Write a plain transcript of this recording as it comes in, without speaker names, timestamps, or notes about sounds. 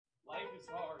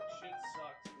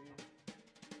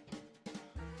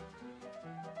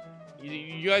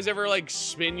You guys ever like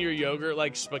spin your yogurt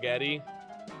like spaghetti?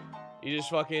 You just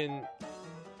fucking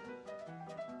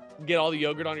get all the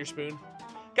yogurt on your spoon.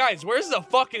 Guys, where's the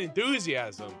fucking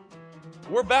enthusiasm?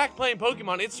 We're back playing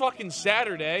Pokemon. It's fucking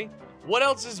Saturday. What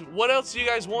else do you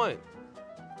guys want?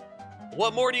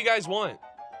 What more do you guys want?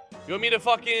 You want me to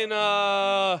fucking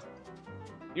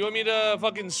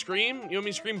scream? You want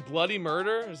me to scream bloody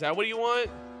murder? Is that what you want?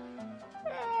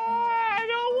 I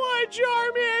don't want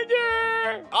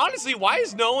Charmander! Honestly, why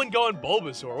is no one going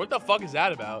Bulbasaur? What the fuck is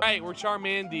that about? All right, we're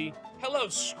Charmandy. Hello,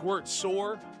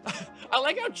 Squirtsaur. I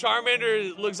like how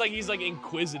Charmander looks like he's like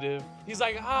inquisitive. He's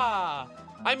like,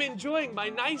 I'm enjoying my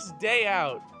nice day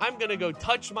out. I'm gonna go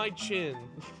touch my chin.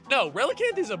 No,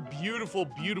 Relicanth is a beautiful,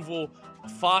 beautiful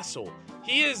fossil.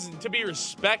 He is to be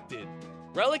respected.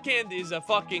 Relicanth is a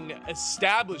fucking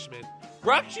establishment.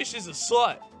 Bruxish is a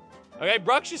slut. Okay,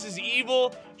 Bruxish is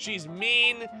evil. She's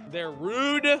mean. They're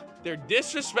rude. They're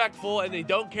disrespectful, and they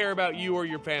don't care about you or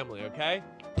your family, okay?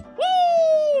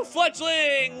 Woo!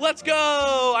 Fletchling! Let's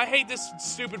go! I hate this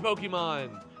stupid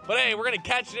Pokemon. But hey, we're gonna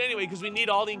catch it anyway because we need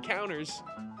all the encounters.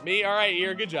 Me? All right,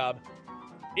 Ear, good job.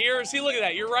 Ear, see, look at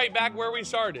that. You're right back where we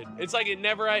started. It's like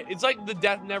it's like the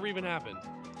death never even happened.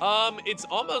 It's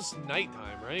almost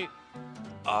nighttime, right?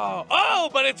 Oh,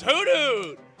 but it's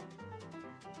Hoothoot!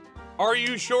 Are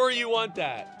you sure you want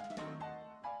that?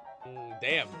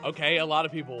 Damn, okay, a lot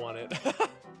of people want it.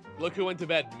 Look who went to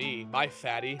bed, me, my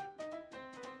fatty.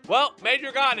 Well,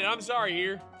 Major got it, I'm sorry,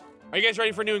 Ear. Are you guys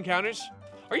ready for new encounters?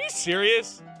 Are you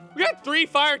serious? We got 3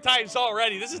 fire types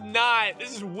already. This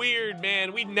is weird,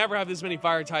 man. We never have this many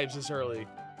fire types this early.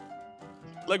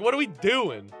 Like, what are we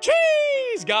doing?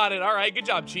 Cheese! Got it. All right, good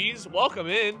job, Cheese. Welcome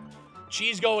in.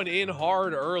 Cheese going in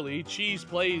hard early. Cheese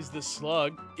plays the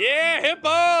slug. Yeah,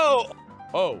 Hippo!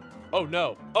 Oh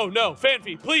no. Oh no,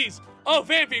 Fanphy, please. Oh,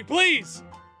 Fanphy, please.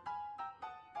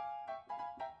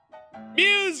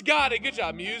 Muse got it. Good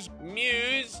job, Muse.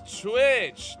 Muse,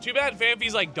 Twitch. Too bad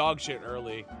Fanphy's like dog shit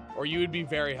early, or you would be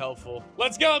very helpful.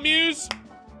 Let's go, Muse.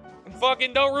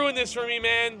 Fucking don't ruin this for me,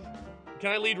 man.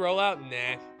 Can I lead rollout?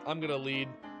 Nah, I'm gonna lead.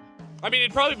 I mean,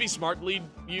 it'd probably be smart to lead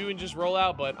you and just roll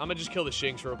out, but I'm gonna just kill the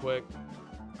Shinx real quick.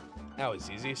 That was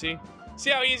easy, see?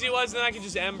 See how easy it was? Then I can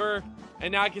just Ember,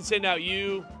 and now I can send out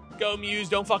you. Go, Muse,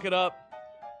 don't fuck it up.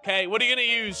 Okay, what are you gonna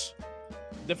use?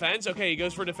 Defense? Okay, he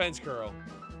goes for Defense Curl.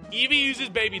 Eevee uses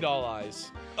Baby Doll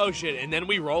Eyes. Oh shit, and then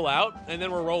we roll out, and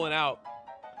then we're rolling out.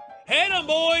 Hit him,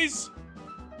 boys!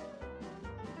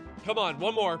 Come on,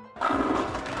 one more. Nice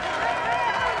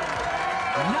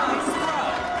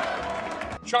throw!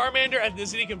 Charmander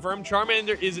ethnicity confirmed.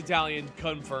 Charmander is Italian,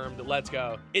 confirmed. Let's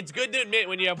go. It's good to admit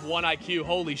when you have 1 IQ.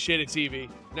 Holy shit, it's Eevee.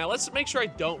 Now let's make sure I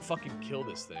don't fucking kill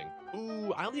this thing.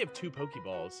 Ooh, I only have 2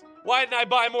 Pokeballs. Why didn't I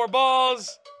buy more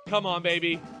balls? Come on,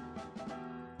 baby.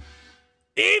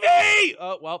 Eevee!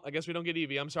 Oh, well, I guess we don't get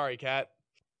Eevee. I'm sorry, cat.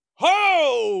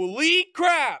 Holy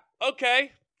crap!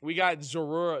 Okay. We got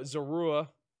Zorua.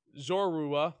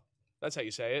 That's how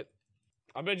you say it.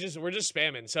 We're just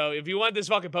spamming. So if you want this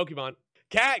fucking Pokemon,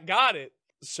 cat got it.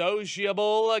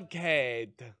 Sociable cat.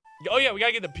 Oh yeah, we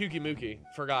gotta get the Pukey Mookie.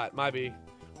 Forgot, my B.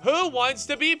 Who wants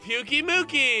to be Pukey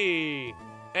Mookie?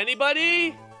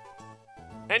 Anybody?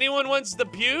 Anyone wants the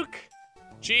puke?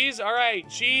 Cheese? All right,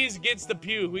 Cheese gets the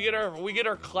puke. We get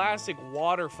our classic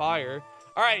water fire.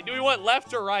 All right, do we want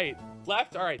left or right?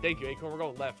 Left? All right, thank you, Acorn. We're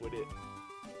going left with it.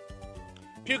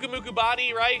 Pukamuku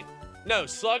body, right? No,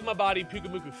 Slugma body,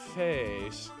 Pukamuku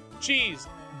face. Cheese,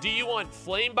 do you want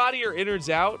flame body or innards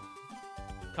out?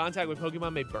 Contact with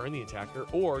Pokemon may burn the attacker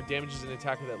or damages an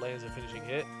attacker that lands a finishing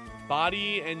hit.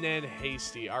 Body and then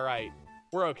hasty. All right,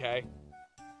 we're okay.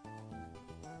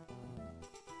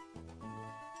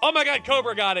 Oh my god,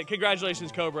 Cobra got it.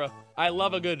 Congratulations, Cobra. I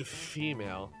love a good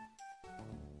female.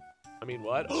 I mean,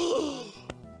 what?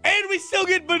 And we still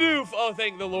get Bidoof. Oh,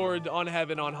 thank the Lord on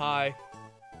heaven on high.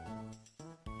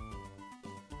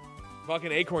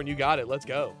 Fucking Acorn, you got it. Let's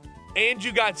go. And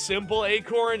you got simple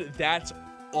Acorn. That's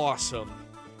awesome.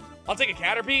 I'll take a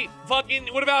Caterpie.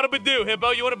 Fucking, what about a Bidoof?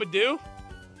 Hippo, you want a Bidoof?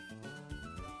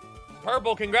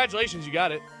 Purple, congratulations, you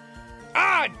got it.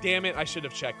 Ah, damn it. I should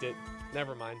have checked it.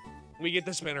 Never mind. We get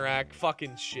the Spinarak.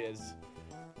 Fucking shiz.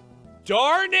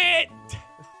 Darn it!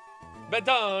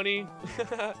 Betoni.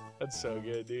 That's so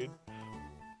good, dude.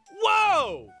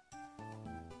 Whoa!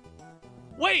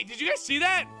 Wait, did you guys see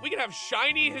that? We can have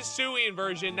shiny Hisuian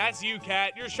version. That's you,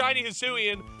 cat. You're shiny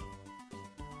Hisuian.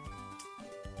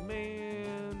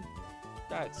 Man,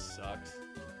 that sucks.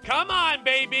 Come on,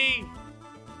 baby.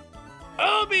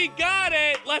 Obi got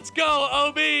it. Let's go,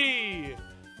 Obi.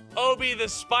 Obi, the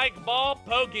spike ball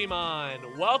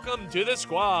Pokemon. Welcome to the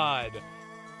squad.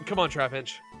 Come on,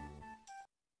 Trapinch.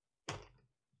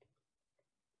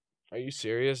 Are you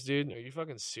serious, dude? Are you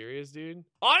fucking serious, dude?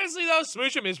 Honestly, though,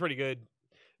 Smoochum is pretty good.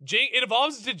 It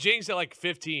evolves into Jinx at like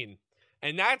 15.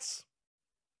 And that's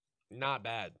not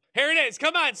bad. Here it is.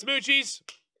 Come on, Smoochies.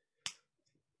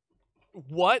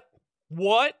 What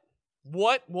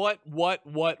the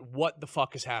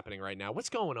fuck is happening right now? What's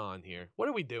going on here? What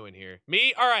are we doing here?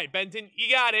 Me? All right, Benton, you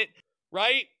got it.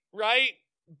 Right.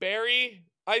 Barry.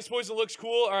 Ice Poison looks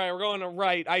cool. All right, we're going to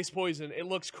right. Ice Poison. It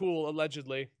looks cool,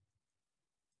 allegedly.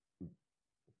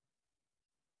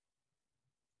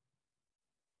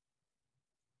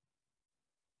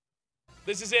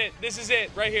 This is it. This is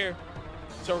it right here.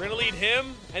 So we're going to lead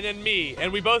him and then me.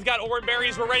 And we both got orange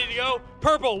berries. We're ready to go.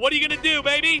 Purple, what are you going to do,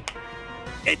 baby?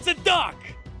 It's a duck.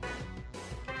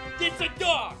 It's a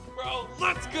duck, bro.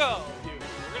 Let's go. Dude,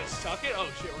 we're going to suck it? Oh,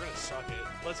 shit, we're going to suck it.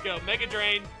 Let's go. Mega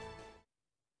Drain.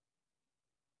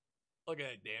 Look at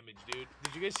that damage, dude.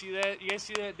 Did you guys see that? You guys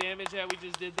see that damage that we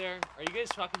just did there? Are you guys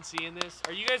fucking seeing this?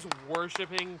 Are you guys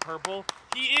worshiping Purple?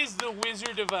 He is the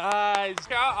Wizard of Eyes.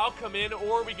 I'll come in,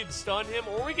 or we could stun him,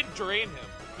 or we could drain him.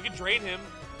 We could drain him.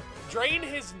 Drain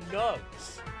his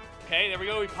nugs. Okay, there we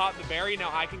go. We pop the berry. Now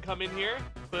I can come in here.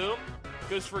 Boom.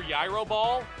 Goes for Gyro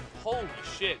Ball. Holy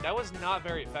shit. That was not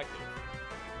very effective.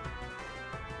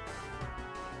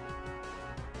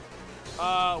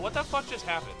 What the fuck just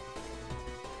happened?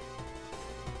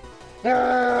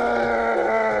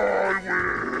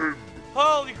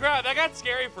 Holy crap, that got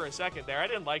scary for a second there. I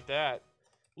didn't like that.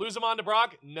 Lose him on to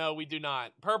Brock? No, we do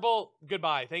not. Purple,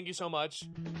 goodbye. Thank you so much.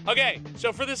 Okay,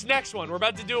 so for this next one, we're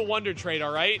about to do a wonder trade,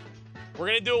 all right? We're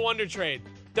going to do a wonder trade.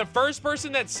 The first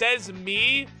person that says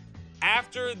me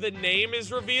after the name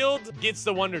is revealed gets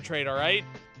the wonder trade, all right?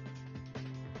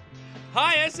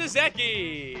 Hi,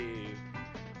 Saseki.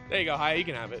 There you go, hi, you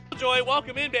can have it. Joy,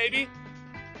 welcome in, baby.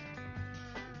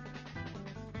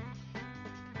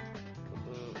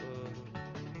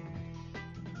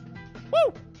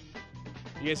 Woo!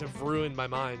 You guys have ruined my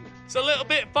mind. It's a little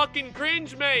bit fucking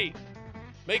cringe, mate.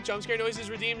 Make jump scare noises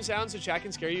redeem sounds so chat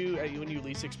can scare you at you when you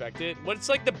least expect it. What's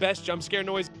like the best jump scare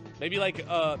noise? Maybe like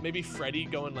maybe Freddy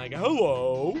going like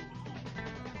hello.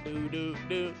 Do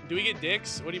we get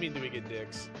dicks? What do you mean do we get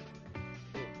dicks?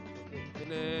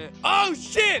 Oh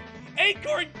shit!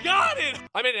 Acorn got it!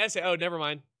 I made an essay. Oh, never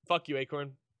mind. Fuck you,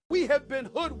 Acorn. We have been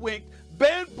hoodwinked,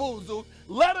 bamboozled,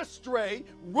 led astray,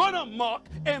 run amok,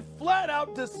 and flat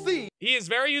out deceived. He is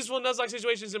very useful in Nuzlocke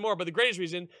situations and more, but the greatest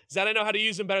reason is that I know how to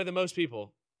use him better than most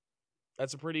people.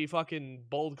 That's a pretty fucking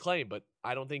bold claim, but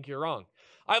I don't think you're wrong.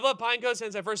 I've loved Pineco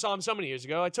since I first saw him so many years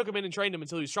ago. I took him in and trained him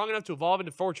until he was strong enough to evolve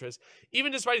into Fortress.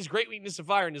 Even despite his great weakness to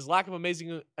fire and his lack of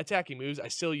amazing attacking moves, I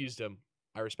still used him.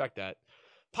 I respect that.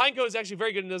 Pineco is actually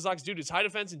very good in Nuzlocke due to his high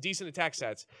defense and decent attack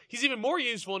stats. He's even more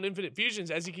useful in Infinite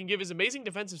Fusions as he can give his amazing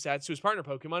defensive stats to his partner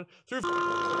Pokemon through...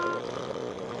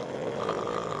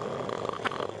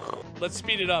 Let's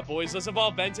speed it up, boys. Let's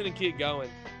evolve Benton and keep going.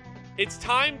 It's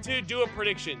time to do a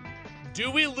prediction.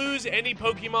 Do we lose any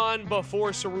Pokemon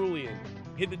before Cerulean?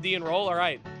 Hit the D and roll? All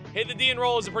right. Hit the D and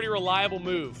roll is a pretty reliable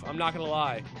move. I'm not going to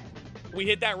lie. We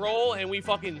hit that roll and we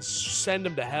fucking send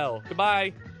him to hell.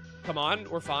 Goodbye. Come on,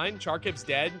 we're fine. Charkip's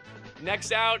dead.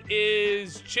 Next out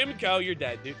is Chimko. You're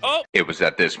dead, dude. Oh! It was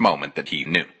at this moment that he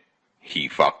knew. He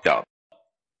fucked up.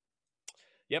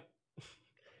 Yep.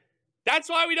 That's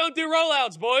why we don't do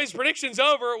rollouts, boys. Prediction's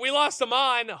over. We lost them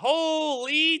on.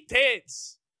 Holy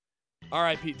tits.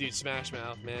 R.I.P. dude, Smash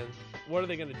Mouth, man. What are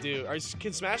they gonna do?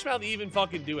 Can Smash Mouth even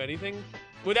fucking do anything?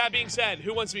 With that being said,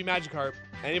 who wants to be Magikarp?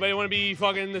 Anybody want to be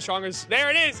fucking the strongest? There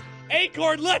it is!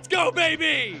 Acorn, let's go,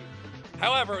 baby!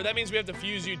 However, that means we have to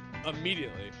fuse you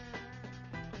immediately.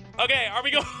 Okay, are we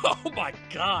going... Oh my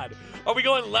god. Are we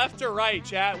going left or right,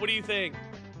 chat? What do you think?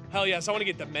 Hell yes, I want to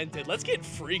get demented. Let's get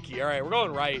freaky. All right, we're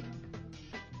going right.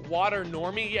 Water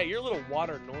normie? Yeah, you're a little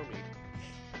water normie.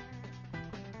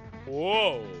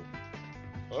 Whoa.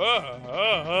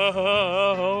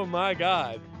 Oh my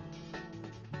god.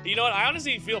 You know what? I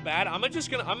honestly feel bad. I'm just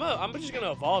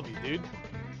gonna evolve you, dude.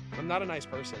 I'm not a nice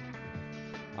person.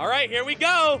 All right, here we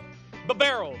go.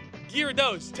 Barrel,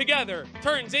 Gyarados together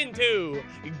turns into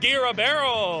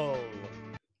Gyarabarrel.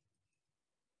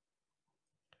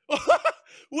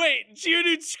 Wait,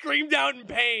 Geodude screamed out in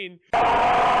pain.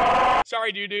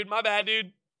 Sorry, dude. My bad,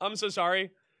 dude. I'm so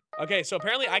sorry. Okay, so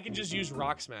apparently I can just use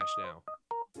Rock Smash now.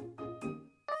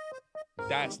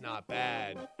 That's not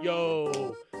bad.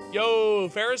 Yo,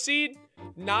 Ferroseed.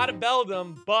 Not a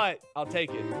Beldum, but I'll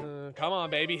take it. Come on,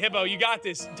 baby. Hippo, you got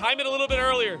this. Time it a little bit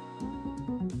earlier.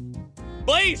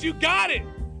 Blaze, you got it!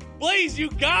 Blaze, you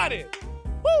got it!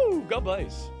 Woo! Go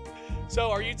Blaze.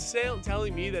 So, are you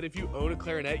telling me that if you own a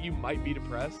clarinet, you might be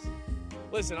depressed?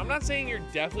 Listen, I'm not saying you're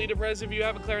definitely depressed if you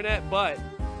have a clarinet, but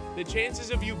the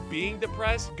chances of you being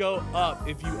depressed go up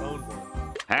if you own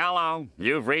one. Hello,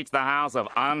 you've reached the house of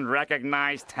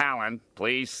unrecognized talent.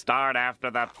 Please start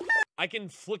after the... I can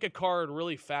flick a card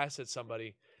really fast at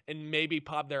somebody and maybe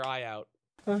pop their eye out.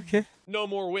 Okay. No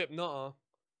more whip, nuh-uh.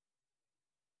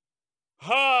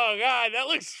 Oh, God, that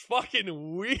looks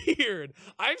fucking weird.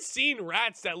 I've seen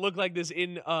rats that look like this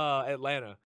in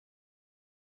Atlanta.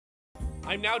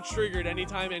 I'm now triggered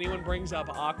anytime anyone brings up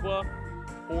Aqua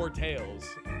or Tails.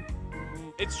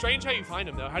 It's strange how you find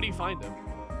them, though. How do you find them?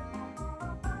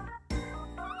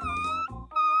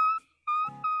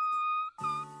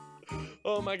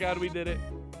 Oh, my God, we did it.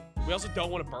 We also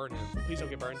don't want to burn him. Please don't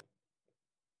get burned.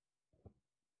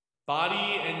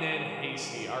 Body and then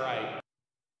hasty. All right.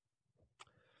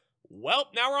 Well,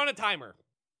 now we're on a timer.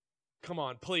 Come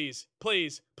on, please,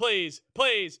 please, please,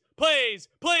 please, please,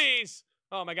 please.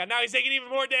 Oh my God, now he's taking even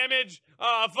more damage.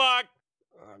 Oh, fuck.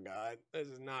 Oh God, this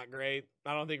is not great.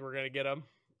 I don't think we're gonna get him.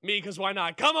 Me, because why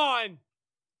not? Come on.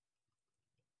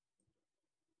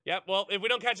 Yep, well, if we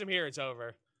don't catch him here, it's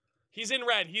over. He's in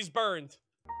red, he's burned.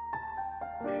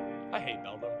 I hate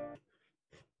Beldum.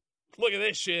 Look at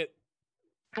this shit.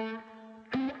 Look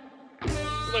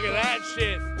at that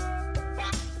shit.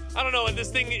 I don't know what this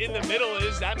thing in the middle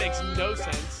is. That makes no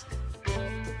sense.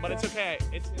 But it's okay.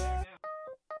 It's there now.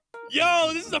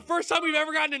 Yo, this is the first time we've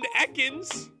ever gotten into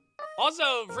Ekans.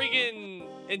 Also, freaking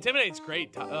Intimidate's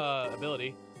great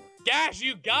ability. Gash,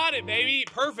 you got it, baby.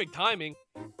 Perfect timing.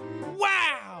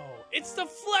 Wow. It's the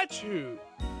Fletchhoot.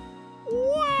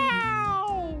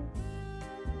 Wow.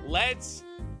 Let's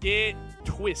get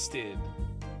twisted.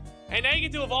 And now you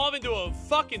get to evolve into a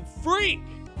fucking freak.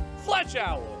 Fletch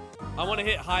Owl. I want to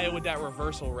hit Haya with that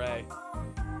reversal ray.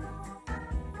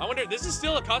 I wonder, this is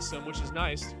still a custom, which is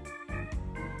nice.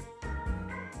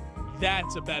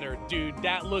 That's a better, dude.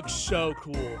 That looks so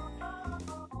cool.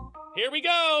 Here we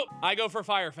go. I go for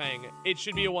Fire Fang. It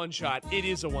should be a one-shot. It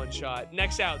is a one-shot.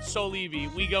 Next out,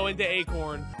 Solivi. We go into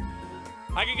Acorn.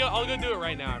 I'll go do it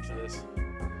right now after this.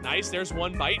 Nice, there's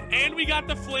one bite. And we got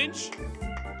the flinch.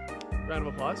 Round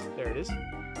of applause. There it is.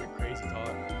 You're crazy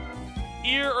talk.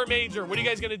 Ear or Major? What are you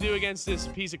guys gonna do against this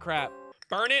piece of crap?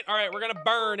 Burn it? All right, we're gonna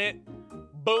burn it.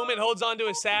 Boom, it holds on to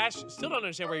a sash. Still don't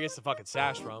understand where he gets the fucking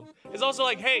sash from. It's also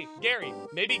like, hey, Gary,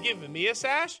 maybe give me a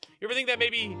sash? You ever think that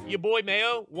maybe your boy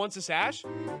Mayo wants a sash?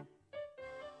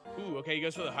 Ooh, okay, he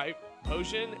goes for the hype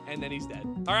potion, and then he's dead.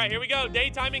 All right, here we go.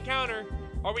 Daytime encounter.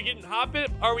 Are we getting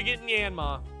Hoppip? Are we getting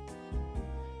Yanma?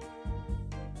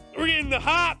 We're getting the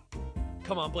hop.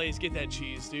 Come on, Blaze, get that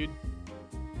cheese, dude.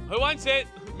 Who wants it?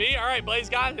 Me? All right, Blaze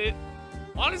got it.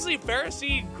 Honestly,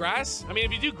 Ferroseed, Grass. I mean,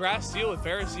 if you do Grass Steel with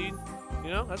Ferroseed, you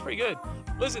know, that's pretty good.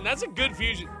 Listen, that's a good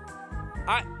fusion.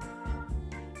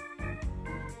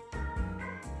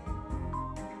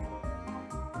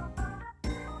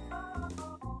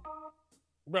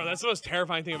 Bro, that's the most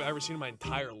terrifying thing I've ever seen in my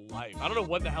entire life. I don't know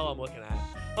what the hell I'm looking at.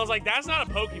 I was like, that's not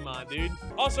a Pokemon, dude.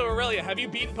 Also, Aurelia, have you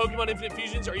beaten Pokemon Infinite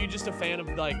Fusions, or are you just a fan of,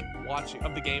 like, watching,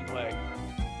 of the gameplay?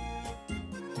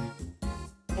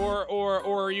 Or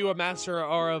are you a master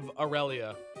of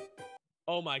Aurelia?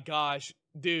 Oh my gosh,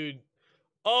 dude.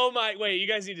 Oh my, wait, you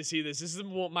guys need to see this. This is,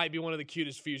 might be one of the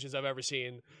cutest fusions I've ever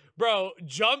seen. Bro,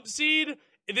 Jump Seed,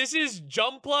 this is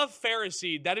Jumpluff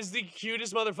Ferroseed. That is the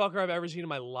cutest motherfucker I've ever seen in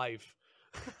my life.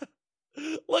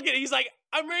 Look at it, he's like,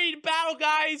 I'm ready to battle,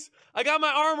 guys. I got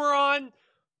my armor on.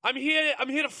 I'm here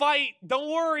to fight. Don't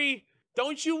worry.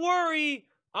 Don't you worry.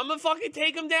 I'm gonna fucking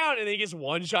take him down. And then he gets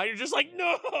one shot. You're just like,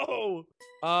 no.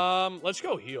 Let's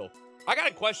go heal. I got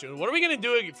a question. What are we gonna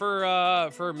do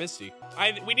for Misty?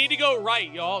 We need to go right,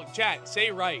 y'all. Chat,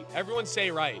 say right. Everyone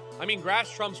say right. I mean,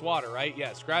 grass trumps water, right?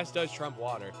 Yes, grass does trump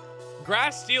water.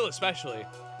 Grass Steel especially.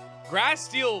 Grass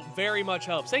Steel very much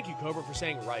helps. Thank you, Cobra, for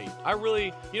saying right. I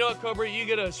really, you know what, Cobra? You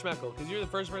get a schmeckle, because you're the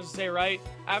first person to say right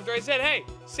after I said, hey,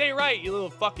 say right, you little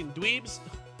fucking dweebs.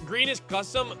 Green is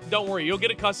custom. Don't worry, you'll get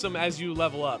a custom as you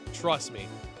level up. Trust me.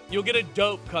 You'll get a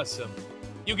dope custom.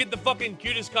 You'll get the fucking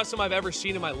cutest custom I've ever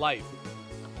seen in my life.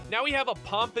 Now we have a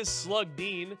pompous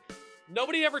Slugdean.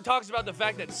 Nobody ever talks about the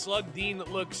fact that Slugdean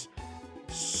looks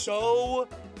so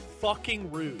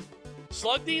fucking rude.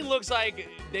 Slugdean looks like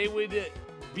they would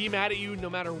be mad at you no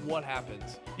matter what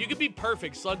happens. You could be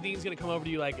perfect. Slugdean's gonna come over to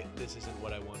you like, this isn't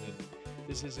what I wanted.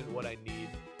 This isn't what I need.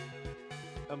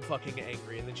 I'm fucking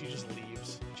angry. And then she just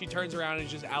leaves. She turns around and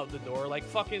is just out the door like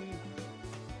fucking...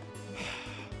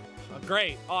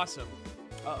 Great. Awesome.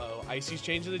 Uh-oh. Icy's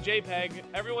changing the JPEG.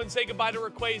 Everyone say goodbye to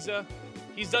Rayquaza.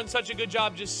 He's done such a good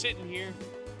job just sitting here.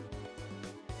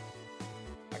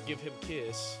 I give him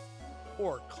kiss.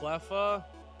 Poor Cleffa.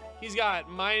 He's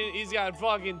got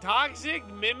fucking Toxic,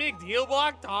 Mimicked, Heal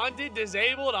Block, Taunted,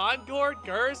 Disabled, Encored,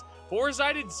 Cursed,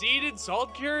 Foresighted, Seeded,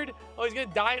 Salt Cured. Oh, he's gonna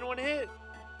die in one hit.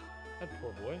 That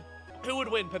poor boy. Who would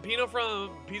win, Peppino from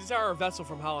Pizza Tower or Vessel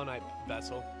from Hollow Knight?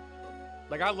 Vessel.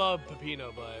 Like, I love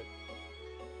Peppino, but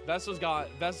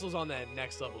Vessel's on that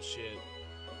next level shit.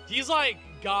 He's like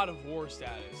God of War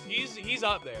status. He's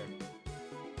up there.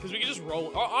 Because we could just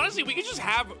roll. Honestly, we could just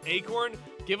have Acorn,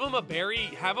 give him a berry,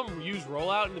 have him use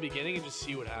rollout in the beginning and just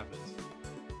see what happens.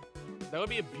 That would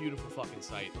be a beautiful fucking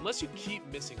sight. Unless you keep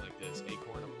missing like this,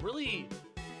 Acorn. I'm really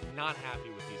not happy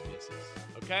with these misses.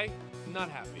 Okay?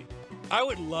 Not happy. I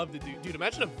would love to do... Dude,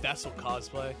 imagine a Vessel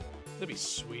cosplay. That'd be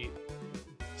sweet.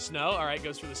 Snow. All right,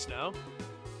 goes for the snow.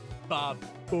 Bob.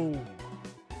 Boom.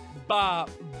 Bob.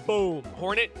 Boom.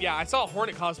 Hornet. Yeah, I saw a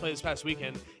Hornet cosplay this past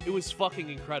weekend. It was fucking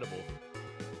incredible.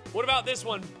 What about this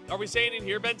one? Are we staying in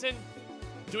here, Benton?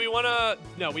 Do we want to...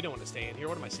 No, we don't want to stay in here.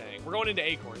 What am I saying? We're going into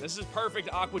Acorn. This is perfect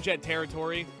Aquajet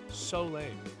territory. So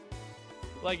lame.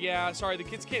 Like, yeah, sorry, the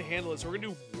kids can't handle it, so we're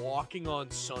going to do Walking on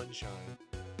Sunshine.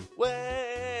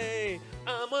 Way,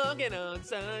 I'm walking on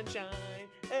sunshine.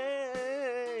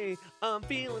 Hey, I'm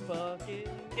feeling fucking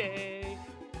gay.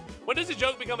 When does a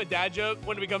joke become a dad joke?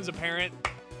 When it becomes a parent?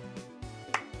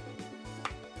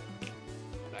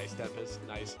 Nice, Tempest.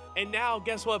 Nice. And now,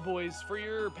 guess what, boys? For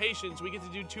your patience, we get to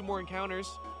do 2 more encounters.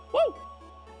 Woo!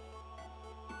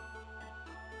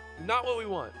 Not what we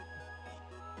want.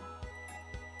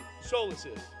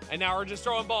 Solaces. And now we're just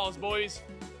throwing balls, boys.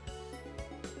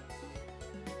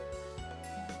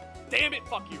 Damn it.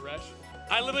 Fuck you, Resh.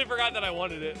 I literally forgot that I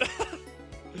wanted it.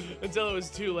 Until it was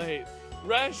too late.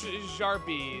 Resh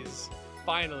Sharpies.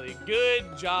 Finally.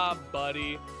 Good job,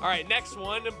 buddy. All right, next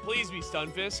one. Please be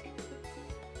Stunfisk.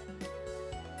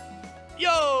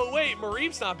 Yo, wait,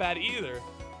 Mareep's not bad either.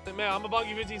 Man, I'm gonna bug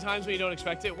you 15 times when you don't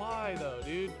expect it. Why, though,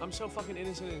 dude? I'm so fucking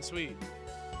innocent and sweet.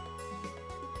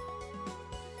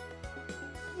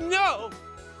 No!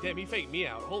 Damn, he faked me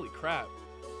out. Holy crap.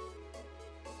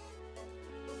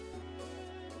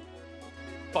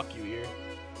 Fuck you, Ear.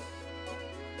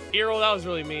 Earl, that was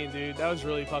really mean, dude. That was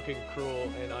really fucking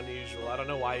cruel and unusual. I don't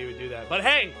know why you would do that. But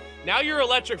hey, now you're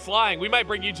electric flying. We might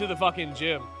bring you to the fucking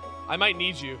gym. I might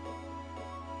need you.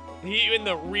 He in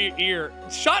the rear ear.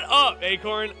 Shut up,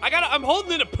 Acorn. I'm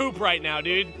holding in a poop right now,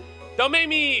 dude. Don't let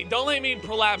me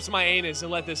prolapse my anus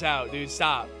and let this out, dude.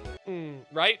 Stop.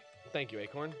 Right? Thank you,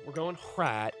 Acorn. We're going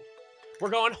white. We're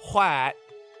going white.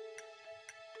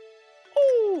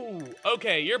 Ooh.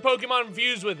 Okay, your Pokemon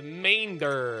fused with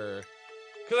Mainder.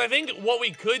 Because I think what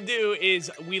we could do is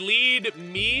we lead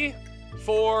me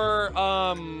for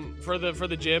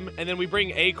the gym, and then we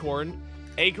bring Acorn.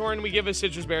 Acorn, we give a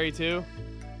Citrus Berry too.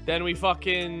 Then we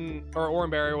fucking, or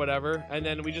Oranberry or whatever, and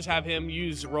then we just have him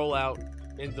use Rollout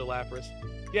into Lapras.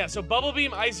 Yeah, so Bubble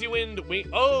Beam, Icy Wind, Wing.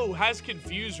 Oh, has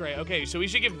Confuse Ray. Okay, so we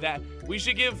should give that. We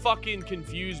should give fucking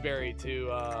Confuse Berry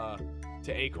to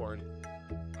Acorn.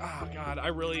 Oh God,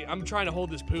 I'm trying to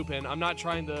hold this poop in. I'm not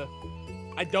trying to.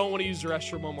 I don't want to use the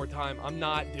restroom one more time. I'm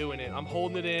not doing it. I'm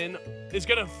holding it in. It's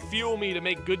gonna fuel me to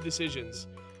make good decisions.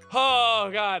 Oh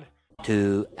God.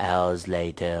 2 hours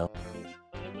later.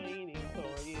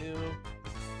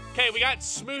 Okay, we got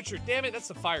Smoocher. Damn it, that's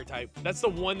the fire type. That's the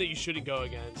one that you shouldn't go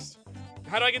against.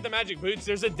 How do I get the magic boots?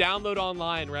 There's a download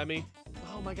online, Remy.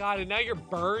 Oh my God, and now you're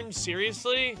burned?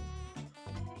 Seriously?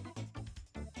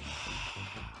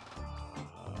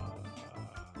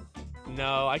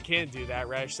 No, I can't do that,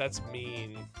 Resh. That's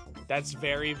mean. That's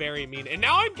very, very mean. And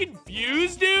now I'm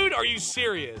confused, dude? Are you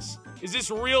serious? Is this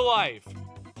real life?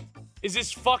 Is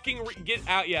this fucking get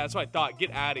out? Yeah, that's what I thought.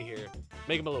 Get out of here.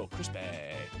 Make him a little crispy.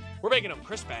 We're making him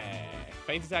crispy.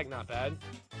 Feint attack, not bad.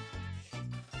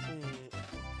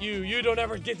 You don't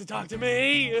ever get to talk to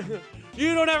me.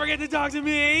 You don't ever get to talk to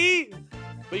me.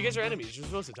 But you guys are enemies. You're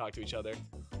supposed to talk to each other.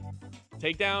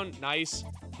 Takedown, nice.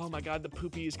 Oh my God, the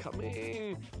poopy is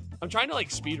coming. I'm trying to like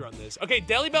speedrun this. Okay,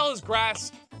 Delibell is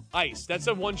grass, ice. That's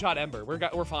a one-shot Ember.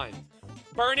 We're fine.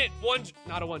 Burn it.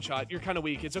 Not a one-shot. You're kind of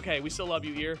weak. It's okay. We still love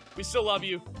you, Ear. We still love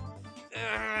you.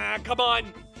 Come on.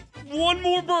 One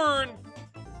more burn.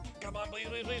 Come on, please,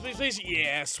 please, please, please, please.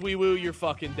 Yeah, Sweewoo, you're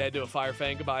fucking dead to a Fire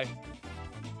Fang. Goodbye.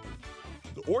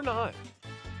 Or not.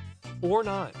 Or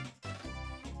not.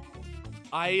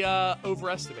 I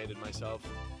overestimated myself.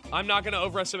 I'm not going to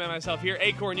overestimate myself here.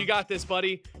 Acorn, you got this,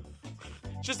 buddy.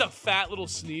 Just a fat little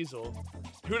Sneasel.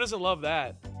 Who doesn't love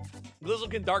that?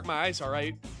 Glizzle can dark my eyes, all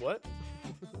right. What?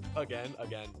 Again.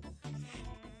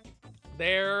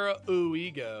 There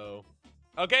we go.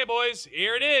 Okay, boys,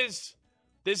 here it is.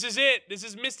 This is it. This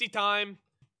is Misty time.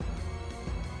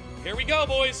 Here we go,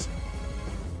 boys.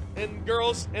 and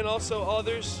girls and also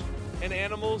others and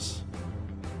animals.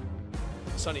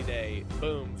 Sunny day.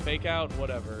 Boom. Fake out.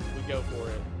 Whatever. We go for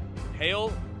it.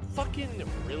 Hail. Fucking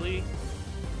really?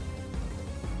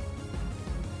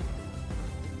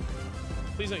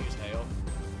 Please don't use hail.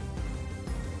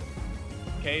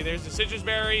 Okay, there's the citrus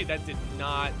berry. That did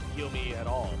not heal me at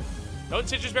all. Don't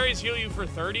citrus berries heal you for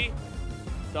 30?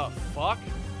 The fuck?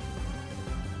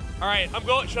 Alright, I'm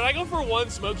going. Should I go for one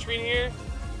smoke screen here?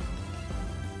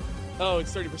 Oh,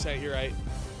 it's 30%. You're right.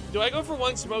 Do I go for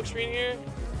one smoke screen here?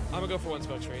 I'm gonna go for one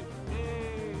smoke screen.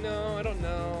 No, I don't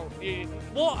know.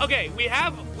 Well, okay, we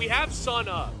have sun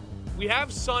up. We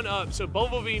have sun up, so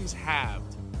Bobo Beam's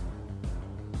halved.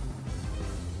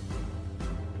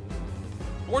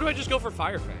 Or do I just go for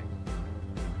Fire Fang?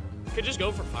 Could just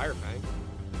go for Fire Fang.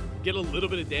 Get a little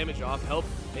bit of damage off, help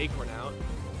Acorn out.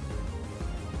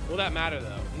 Will that matter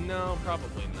though? No,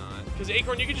 probably not. Because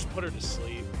Acorn, you can just put her to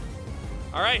sleep.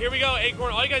 All right, here we go,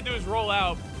 Acorn. All you gotta do is roll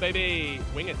out, baby.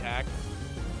 Wing attack.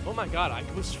 Oh my god, I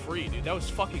was free, dude. That was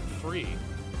fucking free.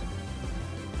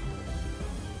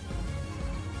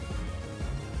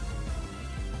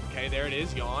 Okay, there it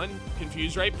is. Yawn.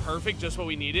 Confuse Ray. Perfect. Just what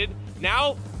we needed.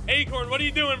 Now, Acorn, what are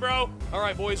you doing, bro? All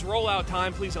right, boys. Roll out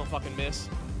time. Please don't fucking miss.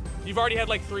 You've already had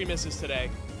like 3 misses today.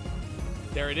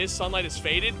 There it is. Sunlight is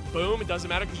faded. Boom. It doesn't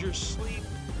matter because you're asleep.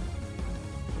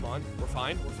 Come on. We're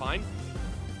fine. We're fine.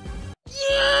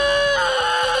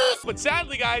 But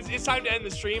sadly, guys, it's time to end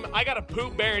the stream. I got a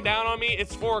poop bearing down on me.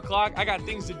 It's 4 o'clock. I got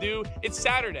things to do. It's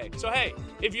Saturday. So, hey,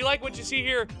 if you like what you see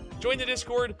here, join the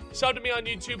Discord, sub to me on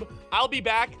YouTube. I'll be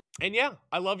back. And yeah,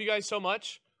 I love you guys so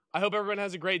much. I hope everyone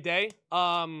has a great day.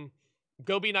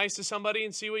 Go be nice to somebody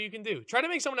and see what you can do. Try to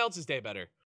make someone else's day better.